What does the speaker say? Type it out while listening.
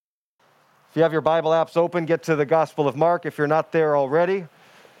If you have your Bible apps open, get to the Gospel of Mark if you're not there already.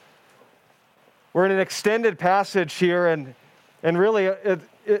 We're in an extended passage here, and really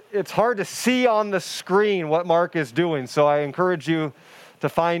it's hard to see on the screen what Mark is doing. So I encourage you to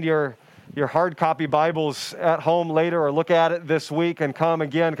find your hard copy Bibles at home later or look at it this week and come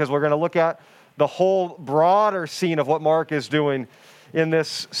again, because we're going to look at the whole broader scene of what Mark is doing in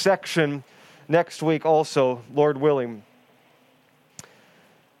this section next week also, Lord willing.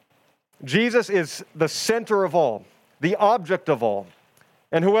 Jesus is the center of all, the object of all,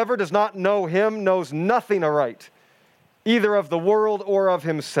 and whoever does not know him knows nothing aright, either of the world or of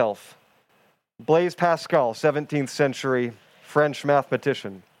himself. Blaise Pascal, 17th century French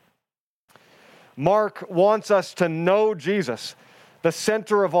mathematician. Mark wants us to know Jesus, the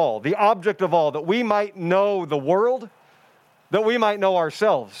center of all, the object of all, that we might know the world, that we might know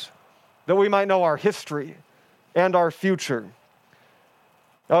ourselves, that we might know our history and our future.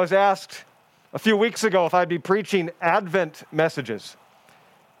 I was asked a few weeks ago if I'd be preaching Advent messages.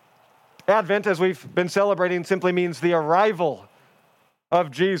 Advent, as we've been celebrating, simply means the arrival of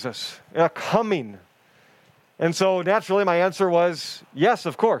Jesus, a coming. And so naturally my answer was, yes,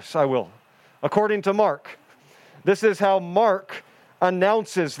 of course I will. According to Mark, this is how Mark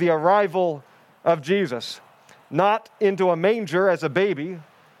announces the arrival of Jesus. Not into a manger as a baby,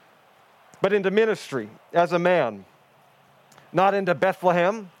 but into ministry as a man. Not into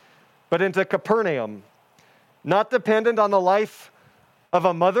Bethlehem, but into Capernaum. Not dependent on the life of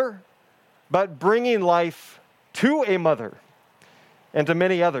a mother, but bringing life to a mother and to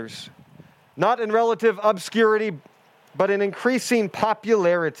many others. Not in relative obscurity, but in increasing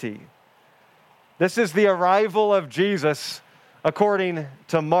popularity. This is the arrival of Jesus according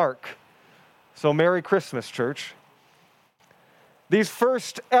to Mark. So Merry Christmas, church. These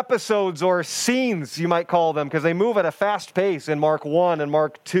first episodes, or scenes, you might call them, because they move at a fast pace in Mark 1 and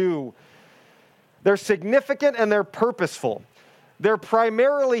Mark 2. They're significant and they're purposeful. They're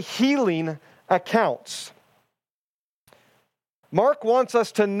primarily healing accounts. Mark wants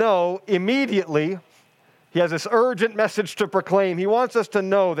us to know immediately, he has this urgent message to proclaim. He wants us to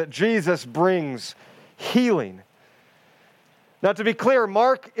know that Jesus brings healing. Now, to be clear,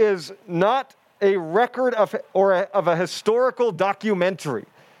 Mark is not a record of a historical documentary.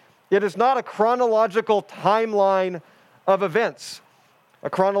 It is not a chronological timeline of events, a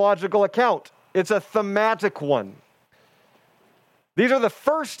chronological account. It's a thematic one. These are the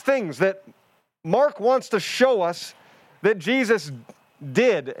first things that Mark wants to show us that Jesus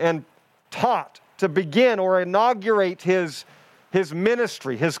did and taught to begin or inaugurate his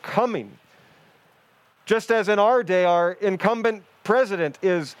ministry, his coming. Just as in our day, our incumbent president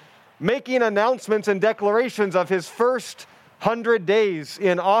is making announcements and declarations of his first 100 days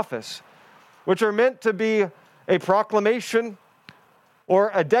in office, which are meant to be a proclamation or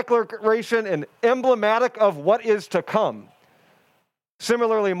a declaration and emblematic of what is to come.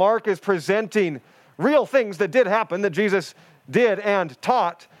 Similarly, Mark is presenting real things that did happen, that Jesus did and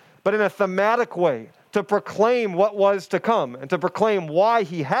taught, but in a thematic way, to proclaim what was to come and to proclaim why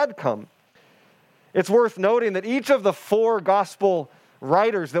he had come. It's worth noting that each of the four gospel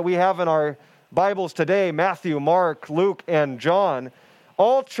writers that we have in our Bibles today, Matthew, Mark, Luke, and John,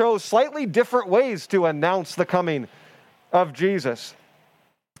 all chose slightly different ways to announce the coming of Jesus.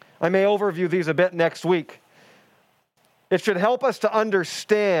 I may overview these a bit next week. It should help us to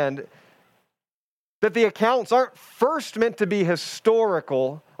understand that the accounts aren't first meant to be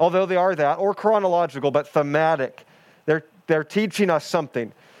historical, although they are that, or chronological, but thematic. They're teaching us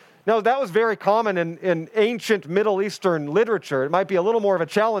something. Now, that was very common in ancient Middle Eastern literature. It might be a little more of a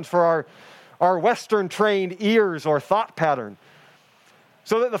challenge for our Western-trained ears or thought pattern.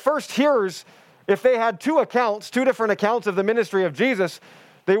 So that the first hearers, if they had two different accounts of the ministry of Jesus,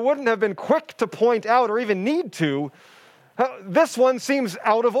 they wouldn't have been quick to point out or even need to, this one seems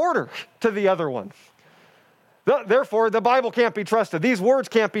out of order to the other one. Therefore, the Bible can't be trusted. These words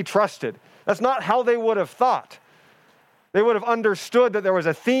can't be trusted. That's not how they would have thought. They would have understood that there was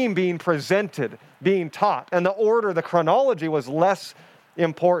a theme being presented, being taught, and the order, the chronology was less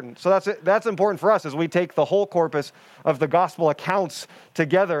important. So that's important for us as we take the whole corpus of the gospel accounts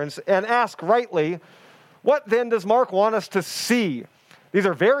together and ask rightly, what then does Mark want us to see? These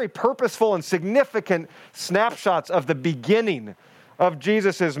are very purposeful and significant snapshots of the beginning of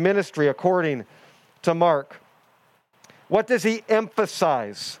Jesus' ministry according to Mark. What does he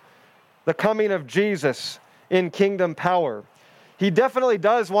emphasize? The coming of Jesus in kingdom power. He definitely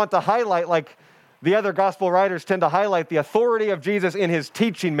does want to highlight, like the other gospel writers tend to highlight, the authority of Jesus in his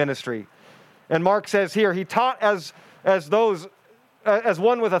teaching ministry. And Mark says here, he taught as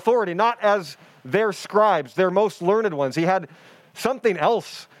one with authority, not as their scribes, their most learned ones. He had something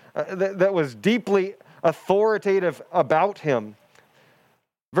else that was deeply authoritative about him.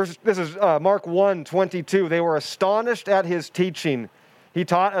 This is Mark 1:22. They were astonished at his teaching. He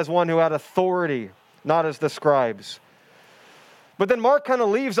taught as one who had authority, not as the scribes. But then Mark kind of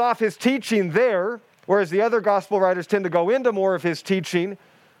leaves off his teaching there, whereas the other gospel writers tend to go into more of his teaching.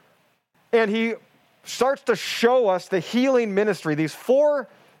 And he starts to show us the healing ministry, these 4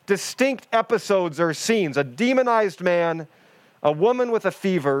 distinct episodes or scenes: a demonized man, a woman with a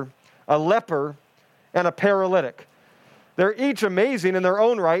fever, a leper, and a paralytic. They're each amazing in their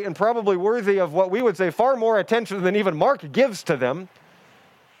own right and probably worthy of what we would say far more attention than even Mark gives to them.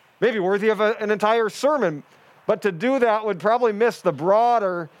 Maybe worthy of an entire sermon. But to do that would probably miss the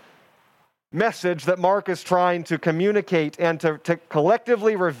broader message that Mark is trying to communicate and to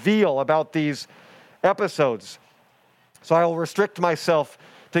collectively reveal about these episodes. So I will restrict myself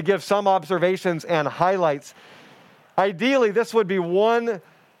to give some observations and highlights. Ideally, this would be one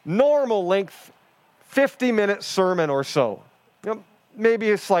normal length 50-minute sermon or so.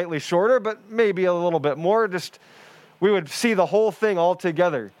 Maybe slightly shorter, but maybe a little bit more. Just we would see the whole thing all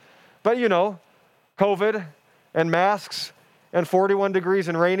together. But COVID and masks and 41 degrees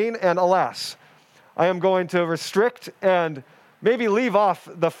and raining, and alas, I am going to restrict and maybe leave off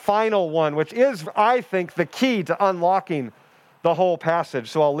the final one, which is, I think, the key to unlocking the whole passage.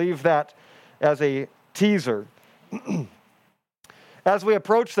 So I'll leave that as a teaser. As we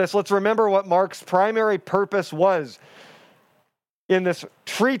approach this, let's remember what Mark's primary purpose was in this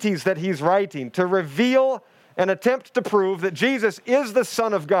treatise that he's writing: to reveal and attempt to prove that Jesus is the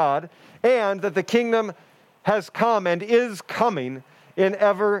Son of God and that the kingdom has come and is coming in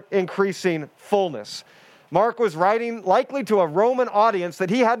ever-increasing fullness. Mark was writing likely to a Roman audience that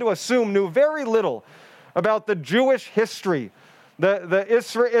he had to assume knew very little about the Jewish history,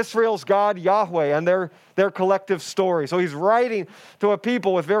 Israel's God, Yahweh, and their collective story. So he's writing to a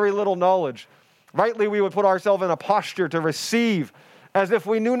people with very little knowledge. Rightly, we would put ourselves in a posture to receive as if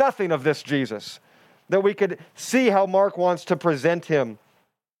we knew nothing of this Jesus, that we could see how Mark wants to present him.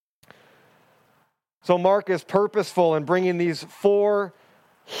 So Mark is purposeful in bringing these 4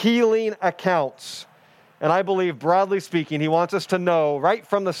 healing accounts. And I believe, broadly speaking, he wants us to know right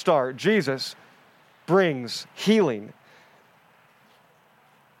from the start, Jesus brings healing.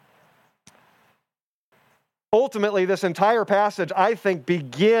 Ultimately, this entire passage, I think,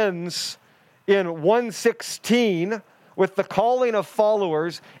 begins in 1:16 with the calling of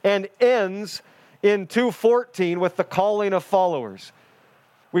followers and ends in 2:14 with the calling of followers.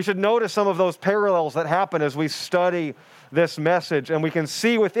 We should notice some of those parallels that happen as we study this message, and we can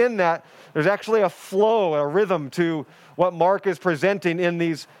see within that there's actually a flow, a rhythm to what Mark is presenting in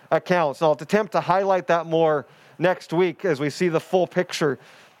these accounts. And I'll attempt to highlight that more next week as we see the full picture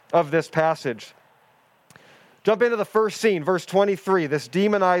of this passage. Jump into the first scene, verse 23, this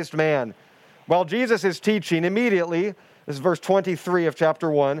demonized man. While Jesus is teaching, immediately, this is verse 23 of chapter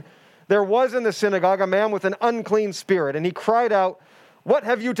 1, there was in the synagogue a man with an unclean spirit, and he cried out, "What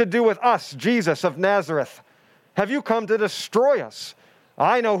have you to do with us, Jesus of Nazareth? Have you come to destroy us?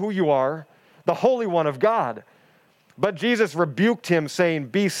 I know who you are, the Holy One of God." But Jesus rebuked him, saying,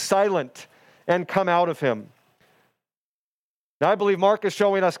 "Be silent and come out of him." Now, I believe Mark is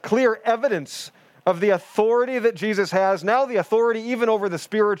showing us clear evidence of the authority that Jesus has, now the authority even over the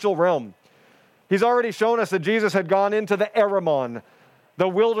spiritual realm. He's already shown us that Jesus had gone into the Eremon, the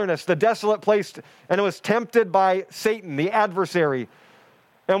wilderness, the desolate place, and was tempted by Satan, the adversary.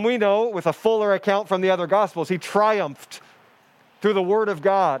 And we know, with a fuller account from the other Gospels, he triumphed through the Word of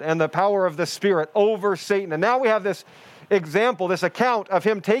God and the power of the Spirit over Satan. And now we have this example, this account of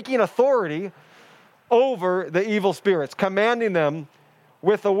him taking authority over the evil spirits, commanding them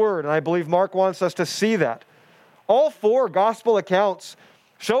with the Word. And I believe Mark wants us to see that. All 4 Gospel accounts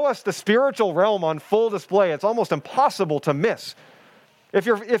show us the spiritual realm on full display. It's almost impossible to miss.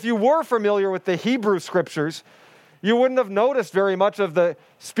 If you were familiar with the Hebrew Scriptures, you wouldn't have noticed very much of the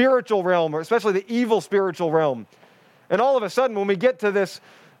spiritual realm, or especially the evil spiritual realm. And all of a sudden, when we get to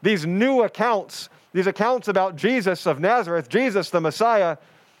these new accounts, these accounts about Jesus of Nazareth, Jesus the Messiah,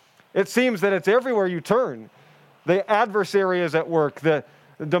 it seems that it's everywhere you turn. The adversary is at work, the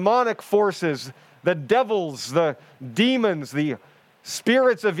demonic forces, the devils, the demons, the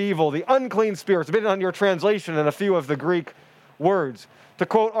spirits of evil, the unclean spirits, depending on your translation and a few of the Greek words. To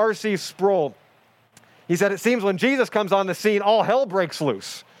quote R.C. Sproul, he said, "It seems when Jesus comes on the scene, all hell breaks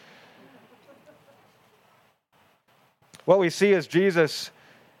loose." What we see is Jesus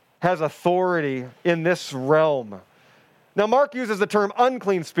has authority in this realm. Now, Mark uses the term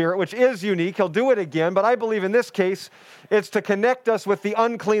unclean spirit, which is unique. He'll do it again, but I believe in this case, it's to connect us with the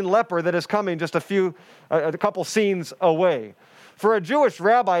unclean leper that is coming just a couple scenes away. For a Jewish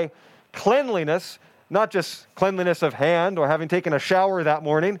rabbi, cleanliness, not just cleanliness of hand or having taken a shower that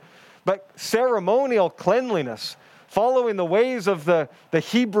morning, but ceremonial cleanliness, following the ways of the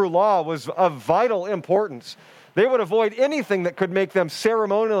Hebrew law, was of vital importance. They would avoid anything that could make them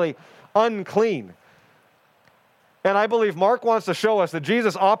ceremonially unclean. And I believe Mark wants to show us that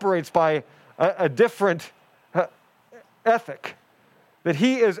Jesus operates by a different ethic, that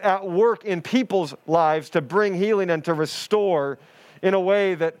he is at work in people's lives to bring healing and to restore in a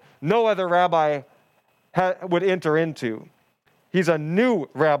way that no other rabbi would enter into. He's a new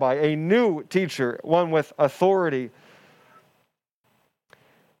rabbi, a new teacher, one with authority.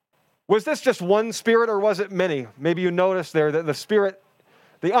 Was this just one spirit or was it many? Maybe you noticed there that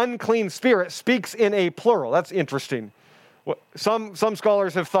the unclean spirit speaks in a plural. That's interesting. Some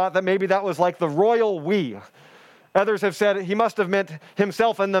scholars have thought that maybe that was like the royal we. Others have said he must have meant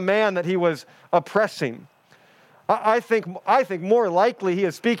himself and the man that he was oppressing. I think more likely he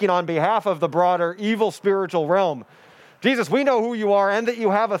is speaking on behalf of the broader evil spiritual realm. Jesus, we know who you are and that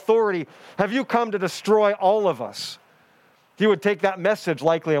you have authority. Have you come to destroy all of us? He would take that message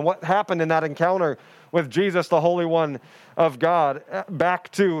likely and what happened in that encounter with Jesus, the Holy One of God,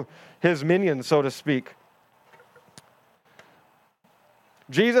 back to his minions, so to speak.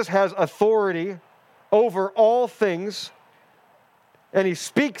 Jesus has authority over all things, and he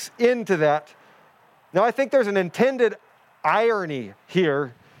speaks into that. Now, I think there's an intended irony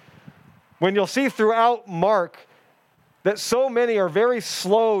here when you'll see throughout Mark that so many are very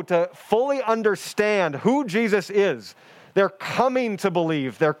slow to fully understand who Jesus is. They're coming to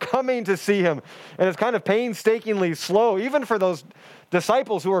believe. They're coming to see him. And it's kind of painstakingly slow, even for those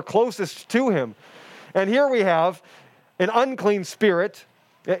disciples who are closest to him. And here we have an unclean spirit,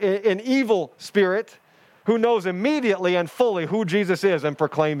 an evil spirit, who knows immediately and fully who Jesus is and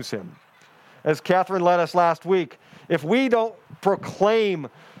proclaims him. As Catherine led us last week, if we don't proclaim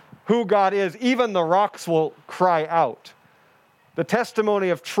who God is, even the rocks will cry out. The testimony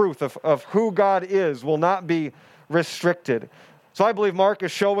of truth of who God is will not be restricted. So I believe Mark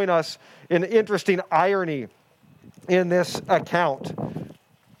is showing us an interesting irony in this account.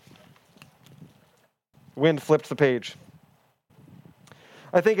 Wind flipped the page.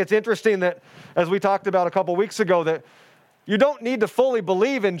 I think it's interesting that, as we talked about a couple weeks ago, that you don't need to fully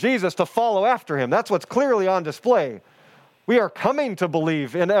believe in Jesus to follow after him. That's what's clearly on display. We are coming to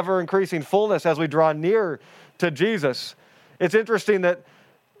believe in ever-increasing fullness as we draw near to Jesus. It's interesting that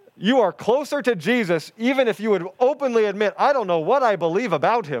you are closer to Jesus even if you would openly admit, I don't know what I believe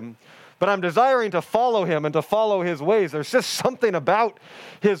about him, but I'm desiring to follow him and to follow his ways. There's just something about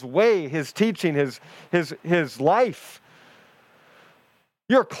his way, his teaching, his life.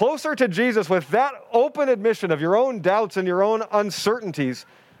 You're closer to Jesus with that open admission of your own doubts and your own uncertainties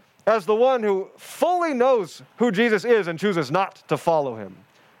as the one who fully knows who Jesus is and chooses not to follow him,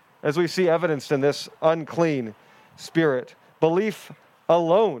 as we see evidenced in this unclean spirit. Belief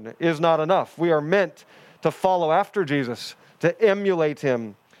alone is not enough. We are meant to follow after Jesus, to emulate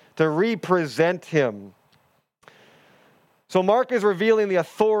him, to represent him. So Mark is revealing the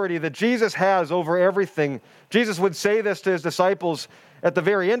authority that Jesus has over everything. Jesus would say this to his disciples at the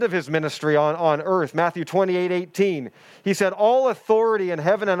very end of his ministry on earth, Matthew 28:18. He said, all authority in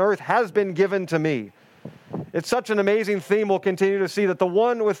heaven and earth has been given to me. It's such an amazing theme. We'll continue to see that the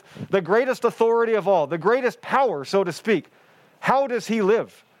one with the greatest authority of all, the greatest power, so to speak, how does he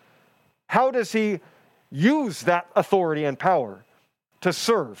live? How does he use that authority and power to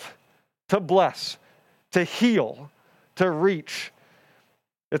serve, to bless, to heal, to reach?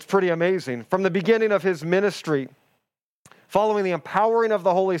 It's pretty amazing. From the beginning of his ministry, following the empowering of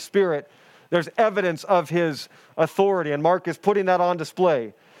the Holy Spirit, there's evidence of his authority, and Mark is putting that on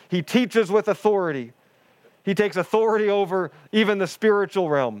display. He teaches with authority. He takes authority over even the spiritual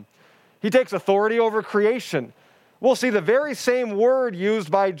realm. He takes authority over creation. We'll see the very same word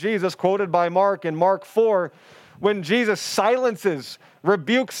used by Jesus, quoted by Mark in Mark 4, when Jesus silences,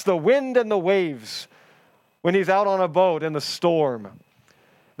 rebukes the wind and the waves when he's out on a boat in the storm.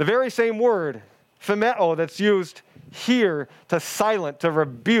 The very same word, phemeo, that's used here to silent, to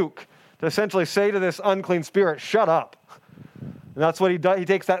rebuke, to essentially say to this unclean spirit, shut up. And that's what he does. He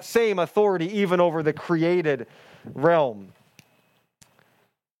takes that same authority even over the created realm.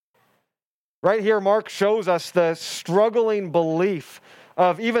 Right here, Mark shows us the struggling belief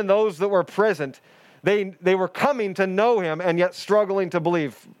of even those that were present. They were coming to know him and yet struggling to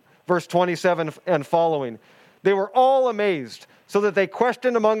believe. Verse 27 and following. They were all amazed, so that they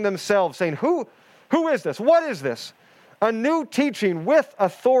questioned among themselves, saying, Who is this? What is this? A new teaching with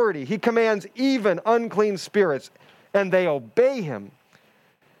authority. He commands even unclean spirits, and they obey him.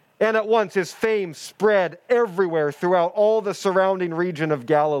 And at once his fame spread everywhere throughout all the surrounding region of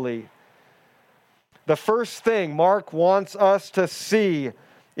Galilee. The first thing Mark wants us to see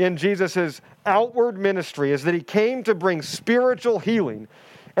in Jesus' outward ministry is that he came to bring spiritual healing.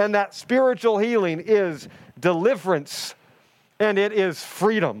 And that spiritual healing is deliverance, and it is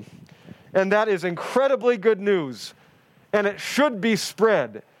freedom. And that is incredibly good news. And it should be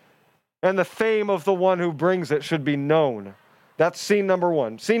spread. And the fame of the one who brings it should be known. That's scene number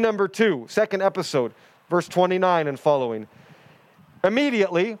one. Scene number two, second episode, verse 29 and following.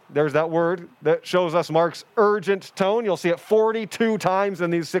 Immediately, there's that word that shows us Mark's urgent tone. You'll see it 42 times in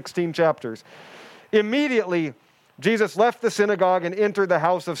these 16 chapters. Immediately, Jesus left the synagogue and entered the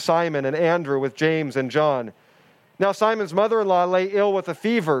house of Simon and Andrew with James and John. Now Simon's mother-in-law lay ill with a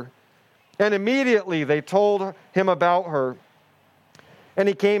fever, and immediately they told him about her. And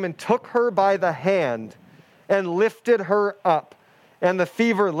he came and took her by the hand and lifted her up, and the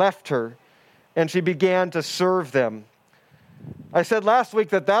fever left her, and she began to serve them. I said last week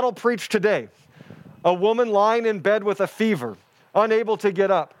that that'll preach today. A woman lying in bed with a fever, unable to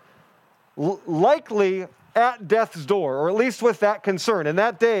get up, likely at death's door, or at least with that concern. In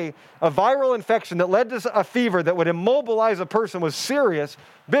that day, a viral infection that led to a fever that would immobilize a person was serious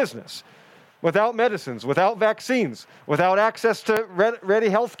business. Without medicines, without vaccines, without access to ready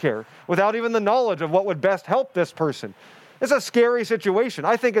health care, without even the knowledge of what would best help this person. It's a scary situation.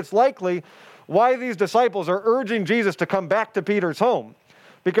 I think it's likely why these disciples are urging Jesus to come back to Peter's home,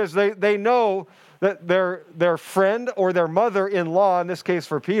 because they know that their friend or their mother-in-law, in this case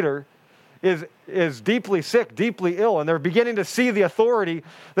for Peter, is deeply sick, deeply ill, and they're beginning to see the authority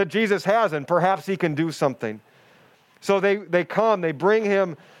that Jesus has, and perhaps he can do something. So they come, they bring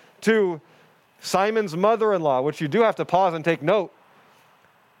him to Simon's mother-in-law, which you do have to pause and take note.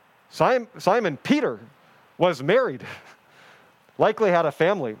 Simon Peter was married, likely had a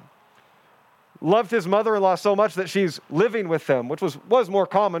family, loved his mother-in-law so much that she's living with them, which was more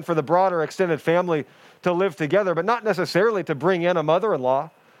common for the broader extended family to live together, but not necessarily to bring in a mother-in-law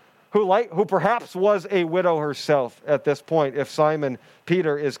who perhaps was a widow herself at this point, if Simon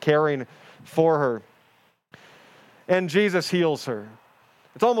Peter is caring for her. And Jesus heals her.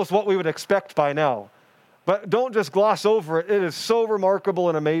 It's almost what we would expect by now. But don't just gloss over it. It is so remarkable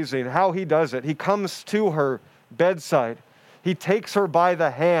and amazing how he does it. He comes to her bedside. He takes her by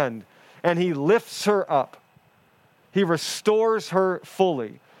the hand and he lifts her up. He restores her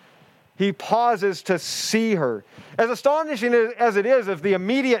fully. He pauses to see her. As astonishing as it is of the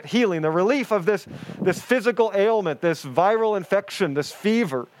immediate healing, the relief of this physical ailment, this viral infection, this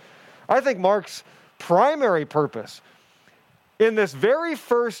fever, I think Mark's primary purpose in this very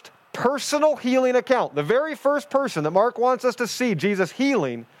first personal healing account, the very first person that Mark wants us to see Jesus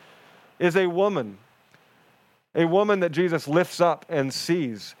healing, is a woman. A woman that Jesus lifts up and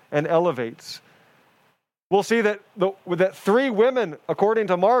sees and elevates. We'll see that three women, according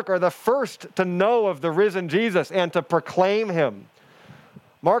to Mark, are the first to know of the risen Jesus and to proclaim him.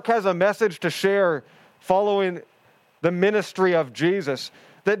 Mark has a message to share following the ministry of Jesus,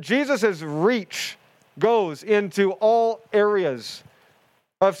 that Jesus' reach goes into all areas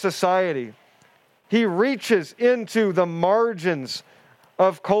of society. He reaches into the margins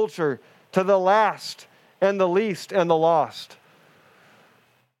of culture, to the last and the least and the lost.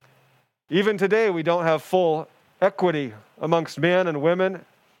 Even today, we don't have full equity amongst men and women,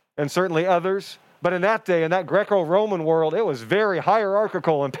 and certainly others. But in that day, in that Greco-Roman world, it was very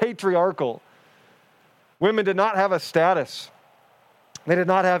hierarchical and patriarchal. Women did not have a status. They did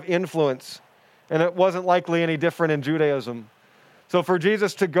not have influence. And it wasn't likely any different in Judaism. So for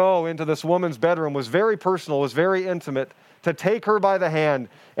Jesus to go into this woman's bedroom was very personal, was very intimate. To take her by the hand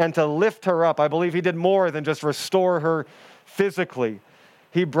and to lift her up, I believe he did more than just restore her physically.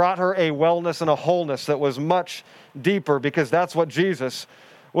 He brought her a wellness and a wholeness that was much deeper, because that's what Jesus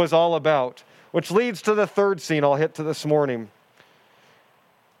was all about. Which leads to the third scene I'll hit to this morning.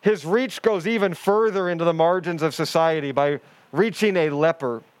 His reach goes even further into the margins of society by reaching a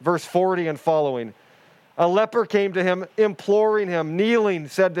leper. Verse 40 and following. A leper came to him, imploring him, kneeling,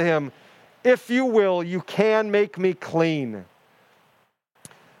 said to him, "If you will, you can make me clean."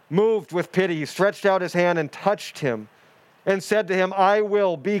 Moved with pity, he stretched out his hand and touched him and said to him, "I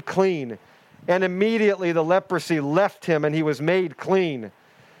will be clean." And immediately the leprosy left him and he was made clean.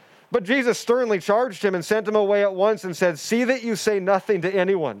 But Jesus sternly charged him and sent him away at once and said, "See that you say nothing to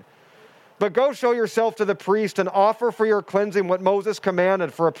anyone, but go show yourself to the priest and offer for your cleansing what Moses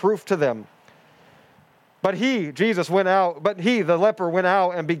commanded for a proof to them." But the leper, went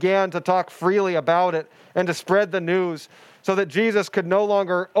out and began to talk freely about it and to spread the news, so that Jesus could no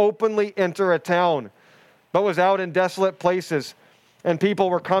longer openly enter a town, but was out in desolate places and people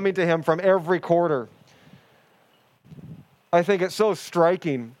were coming to him from every quarter. I think it's so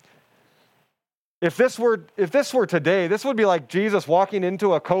striking. If this were today, this would be like Jesus walking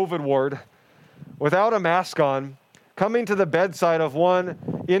into a COVID ward without a mask on, coming to the bedside of one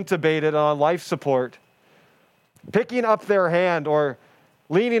intubated on life support, picking up their hand or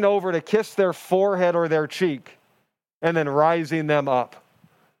leaning over to kiss their forehead or their cheek, and then rising them up.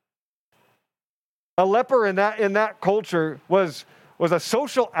 A leper in that culture was a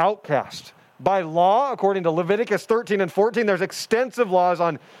social outcast. By law, according to Leviticus 13 and 14, there's extensive laws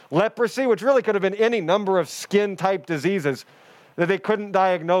on leprosy, which really could have been any number of skin-type diseases that they couldn't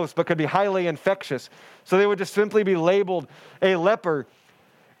diagnose but could be highly infectious. So they would just simply be labeled a leper.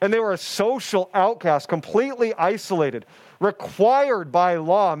 And they were a social outcast, completely isolated, required by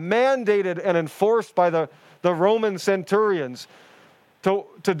law, mandated and enforced by the Roman centurions to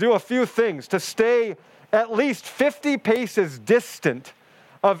do a few things, to stay at least 50 paces distant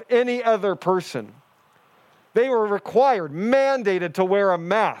of any other person. They were required, mandated to wear a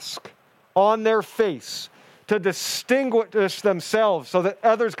mask on their face to distinguish themselves so that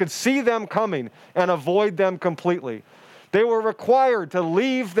others could see them coming and avoid them completely. They were required to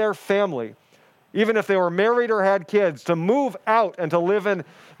leave their family, even if they were married or had kids, to move out and to live in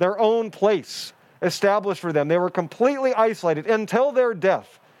their own place established for them. They were completely isolated until their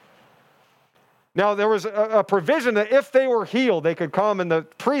death. Now, there was a provision that if they were healed, they could come and the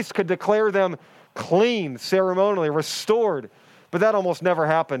priest could declare them clean, ceremonially, restored. But that almost never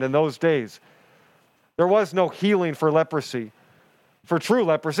happened in those days. There was no healing for leprosy, for true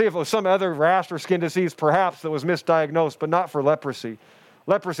leprosy. If it was some other rash or skin disease, perhaps, that was misdiagnosed, but not for leprosy.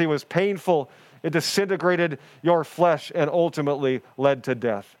 Leprosy was painful. It disintegrated your flesh and ultimately led to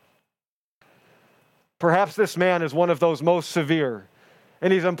death. Perhaps this man is one of those most severe,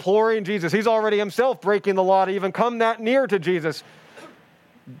 and he's imploring Jesus. He's already himself breaking the law to even come that near to Jesus.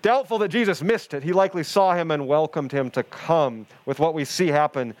 Doubtful that Jesus missed it. He likely saw him and welcomed him to come, with what we see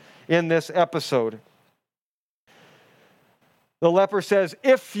happen in this episode. The leper says,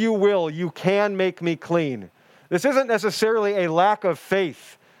 "If you will, you can make me clean." This isn't necessarily a lack of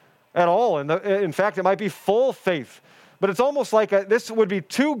faith at all. In fact, it might be full faith. But it's almost like this would be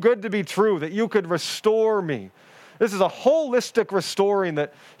too good to be true, that you could restore me. This is a holistic restoring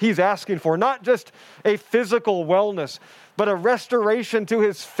that he's asking for, not just a physical wellness, but a restoration to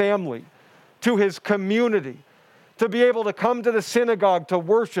his family, to his community, to be able to come to the synagogue to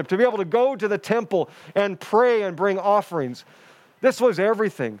worship, to be able to go to the temple and pray and bring offerings. This was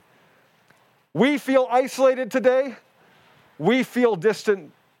everything. We feel isolated today. We feel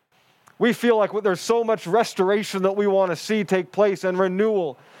distant. We feel like there's so much restoration that we want to see take place, and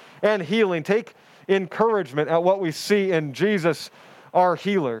renewal and healing. Take encouragement at what we see in Jesus, our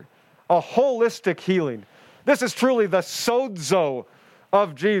healer. A holistic healing. This is truly the sozo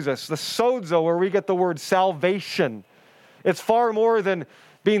of Jesus. The sozo, where we get the word salvation. It's far more than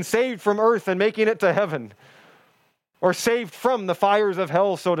being saved from earth and making it to heaven, or saved from the fires of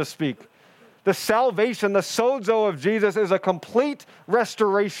hell, so to speak. The salvation, the sozo of Jesus, is a complete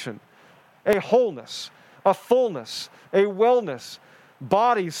restoration. A wholeness, a fullness, a wellness,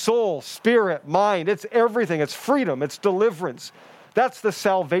 body, soul, spirit, mind. It's everything. It's freedom. It's deliverance. That's the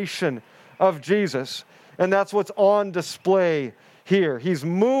salvation of Jesus. And that's what's on display here. He's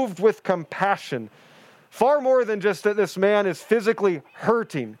moved with compassion. Far more than just that this man is physically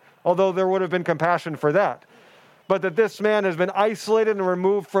hurting, although there would have been compassion for that. But that this man has been isolated and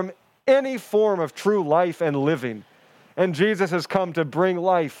removed from any form of true life and living. And Jesus has come to bring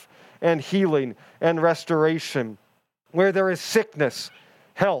life and healing and restoration. Where there is sickness,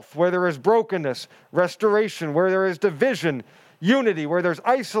 health. Where there is brokenness, restoration. Where there is division, unity. Where there's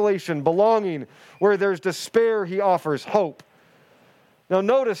isolation, belonging. Where there's despair, he offers hope. Now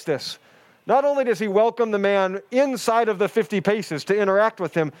notice this. Not only does he welcome the man inside of the 50 paces to interact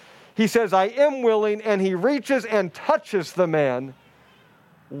with him, he says, "I am willing," and he reaches and touches the man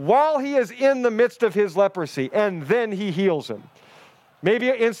while he is in the midst of his leprosy, and then he heals him. Maybe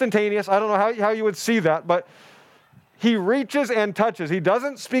instantaneous. I don't know how you would see that, but he reaches and touches. He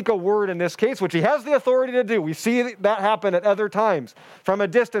doesn't speak a word in this case, which he has the authority to do. We see that happen at other times. From a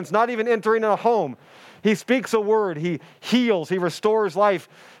distance, not even entering a home. He speaks a word. He heals. He restores life.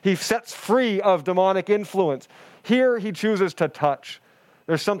 He sets free of demonic influence. Here he chooses to touch.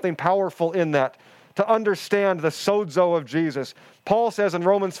 There's something powerful in that, to understand the sozo of Jesus. Paul says in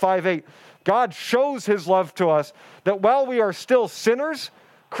Romans 5:8, God shows his love to us that while we are still sinners,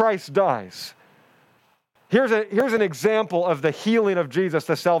 Christ dies. Here's an example of the healing of Jesus,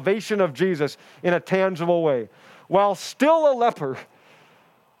 the salvation of Jesus in a tangible way. While still a leper,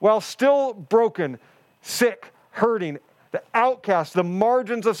 while still broken, sick, hurting, the outcast, the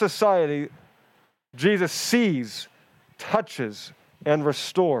margins of society, Jesus sees, touches, and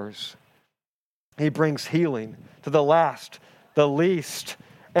restores. He brings healing to the last, the least,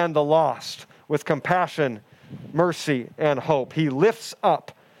 and the lost with compassion, mercy, and hope. He lifts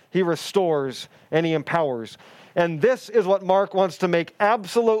up, he restores, and he empowers. And this is what Mark wants to make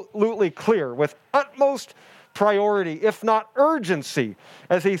absolutely clear with utmost priority, if not urgency,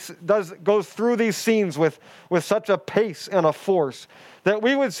 as he goes through these scenes with such a pace and a force, that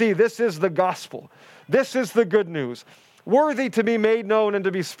we would see this is the gospel. This is the good news, worthy to be made known and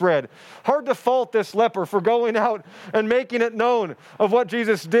to be spread. Hard to fault this leper for going out and making it known of what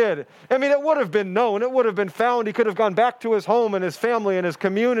Jesus did. I mean, it would have been known. It would have been found. He could have gone back to his home and his family and his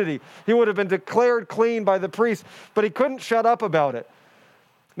community. He would have been declared clean by the priest, but he couldn't shut up about it.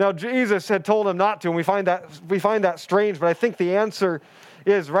 Now, Jesus had told him not to, and we find that strange, but I think the answer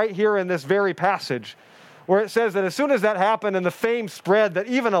is right here in this very passage, where it says that as soon as that happened and the fame spread that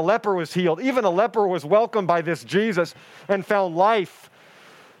even a leper was healed, even a leper was welcomed by this Jesus and found life,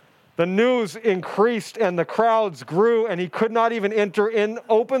 the news increased and the crowds grew, and he could not even enter in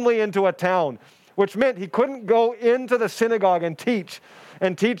openly into a town, which meant he couldn't go into the synagogue and teach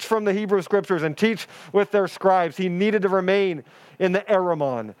from the Hebrew Scriptures and teach with their scribes. He needed to remain in the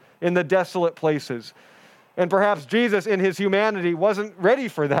Eremon, in the desolate places. And perhaps Jesus in his humanity wasn't ready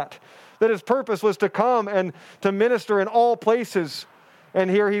for that his purpose was to come and to minister in all places. And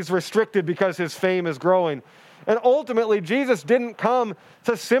here he's restricted because his fame is growing. And ultimately, Jesus didn't come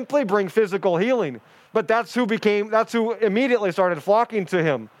to simply bring physical healing, but that's who immediately started flocking to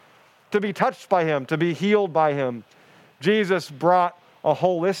him, to be touched by him, to be healed by him. Jesus brought a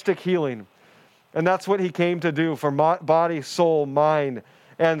holistic healing. And that's what he came to do for body, soul, mind,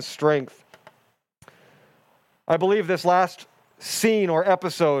 and strength. I believe this last scene or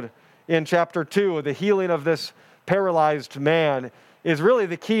episode in chapter 2, the healing of this paralyzed man, is really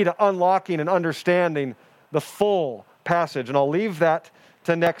the key to unlocking and understanding the full passage. And I'll leave that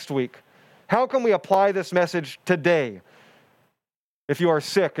to next week. How can we apply this message today? If you are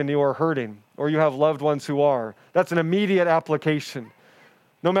sick and you are hurting, or you have loved ones who are, that's an immediate application.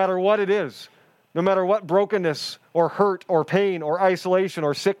 No matter what it is, no matter what brokenness or hurt or pain or isolation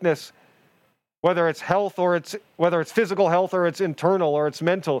or sickness, whether it's health or whether it's physical health or it's internal or it's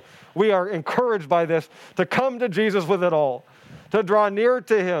mental, we are encouraged by this to come to Jesus with it all, to draw near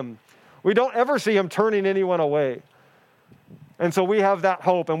to him. We don't ever see him turning anyone away. And so we have that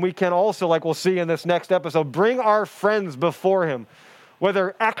hope, and we can also, like we'll see in this next episode, bring our friends before him,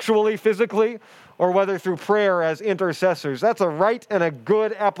 whether actually physically or whether through prayer as intercessors. That's a right and a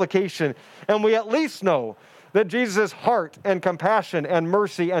good application. And we at least know that Jesus' heart and compassion and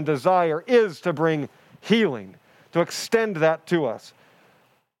mercy and desire is to bring healing, to extend that to us.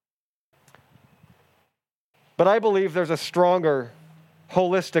 But I believe there's a stronger,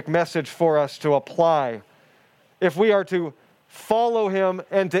 holistic message for us to apply. If we are to follow him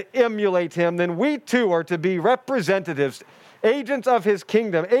and to emulate him, then we too are to be representatives, agents of his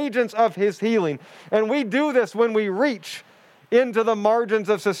kingdom, agents of his healing. And we do this when we reach into the margins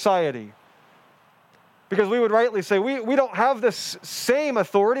of society. Because we would rightly say, we don't have this same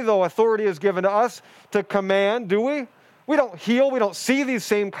authority, though authority is given to us to command, do we? We don't heal. We don't see these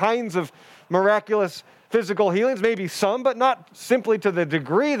same kinds of miraculous physical healings, maybe some, but not simply to the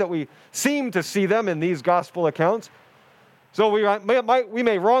degree that we seem to see them in these gospel accounts. So we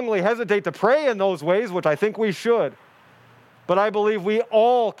may wrongly hesitate to pray in those ways, which I think we should. But I believe we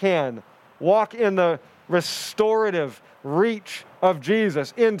all can walk in the restorative reach of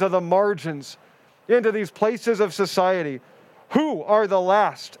Jesus into the margins, into these places of society. Who are the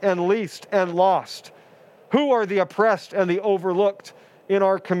last and least and lost? Who are the oppressed and the overlooked in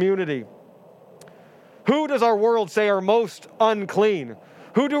our community? Who does our world say are most unclean?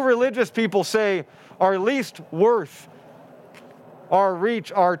 Who do religious people say are least worth our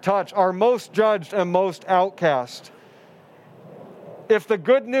reach, our touch, are most judged and most outcast? If the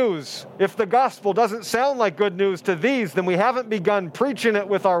good news, if the gospel doesn't sound like good news to these, then we haven't begun preaching it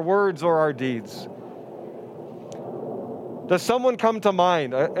with our words or our deeds. Does someone come to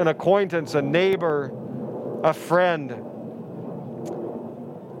mind, an acquaintance, a neighbor, a friend?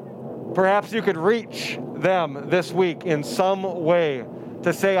 Perhaps you could reach them this week in some way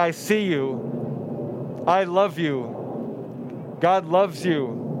to say, I see you, I love you, God loves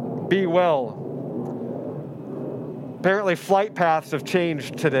you, be well. Apparently flight paths have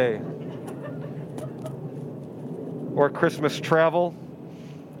changed today. Or Christmas travel,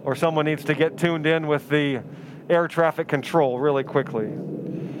 or someone needs to get tuned in with the air traffic control really quickly.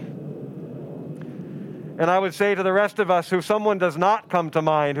 And I would say to the rest of us, who someone does not come to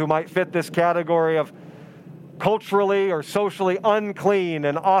mind who might fit this category of culturally or socially unclean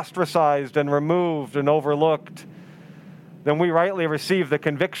and ostracized and removed and overlooked, then we rightly receive the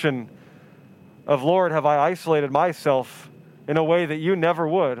conviction of, Lord, have I isolated myself in a way that you never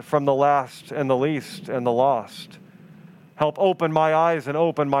would from the last and the least and the lost. Help open my eyes and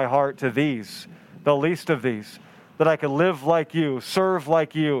open my heart to these, the least of these, that I can live like you, serve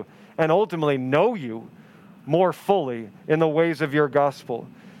like you, and ultimately know you more fully in the ways of your gospel.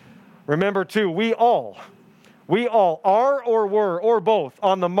 Remember, too, we all are or were or both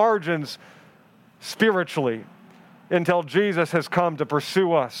on the margins spiritually until Jesus has come to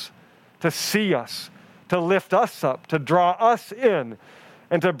pursue us, to see us, to lift us up, to draw us in,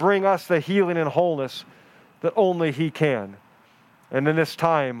 and to bring us the healing and wholeness that only He can. And in this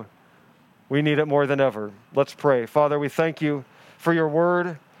time, we need it more than ever. Let's pray. Father, we thank you for your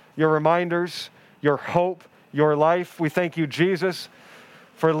word, your reminders, your hope, your life. We thank you, Jesus,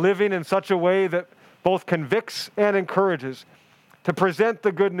 for living in such a way that both convicts and encourages, to present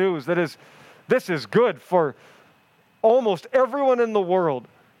the good news that this is good for almost everyone in the world.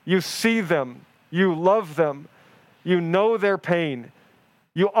 You see them, you love them, you know their pain.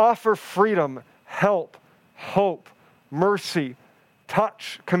 You offer freedom, help, hope, mercy,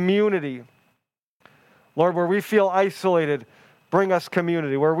 touch, community. Lord, where we feel isolated, bring us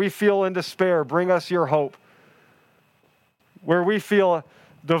community. Where we feel in despair, bring us your hope. Where we feel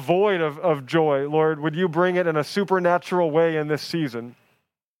devoid of joy, Lord, would you bring it in a supernatural way in this season?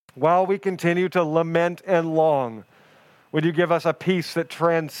 While we continue to lament and long, would you give us a peace that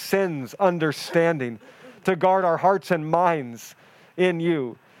transcends understanding, to guard our hearts and minds in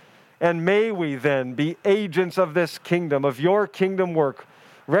you? And may we then be agents of this kingdom, of your kingdom work,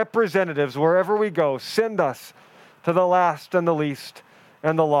 representatives wherever we go. Send us to the last and the least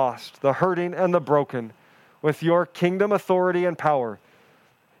and the lost, the hurting and the broken, with your kingdom authority and power.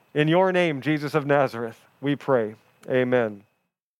 In your name, Jesus of Nazareth, we pray. Amen.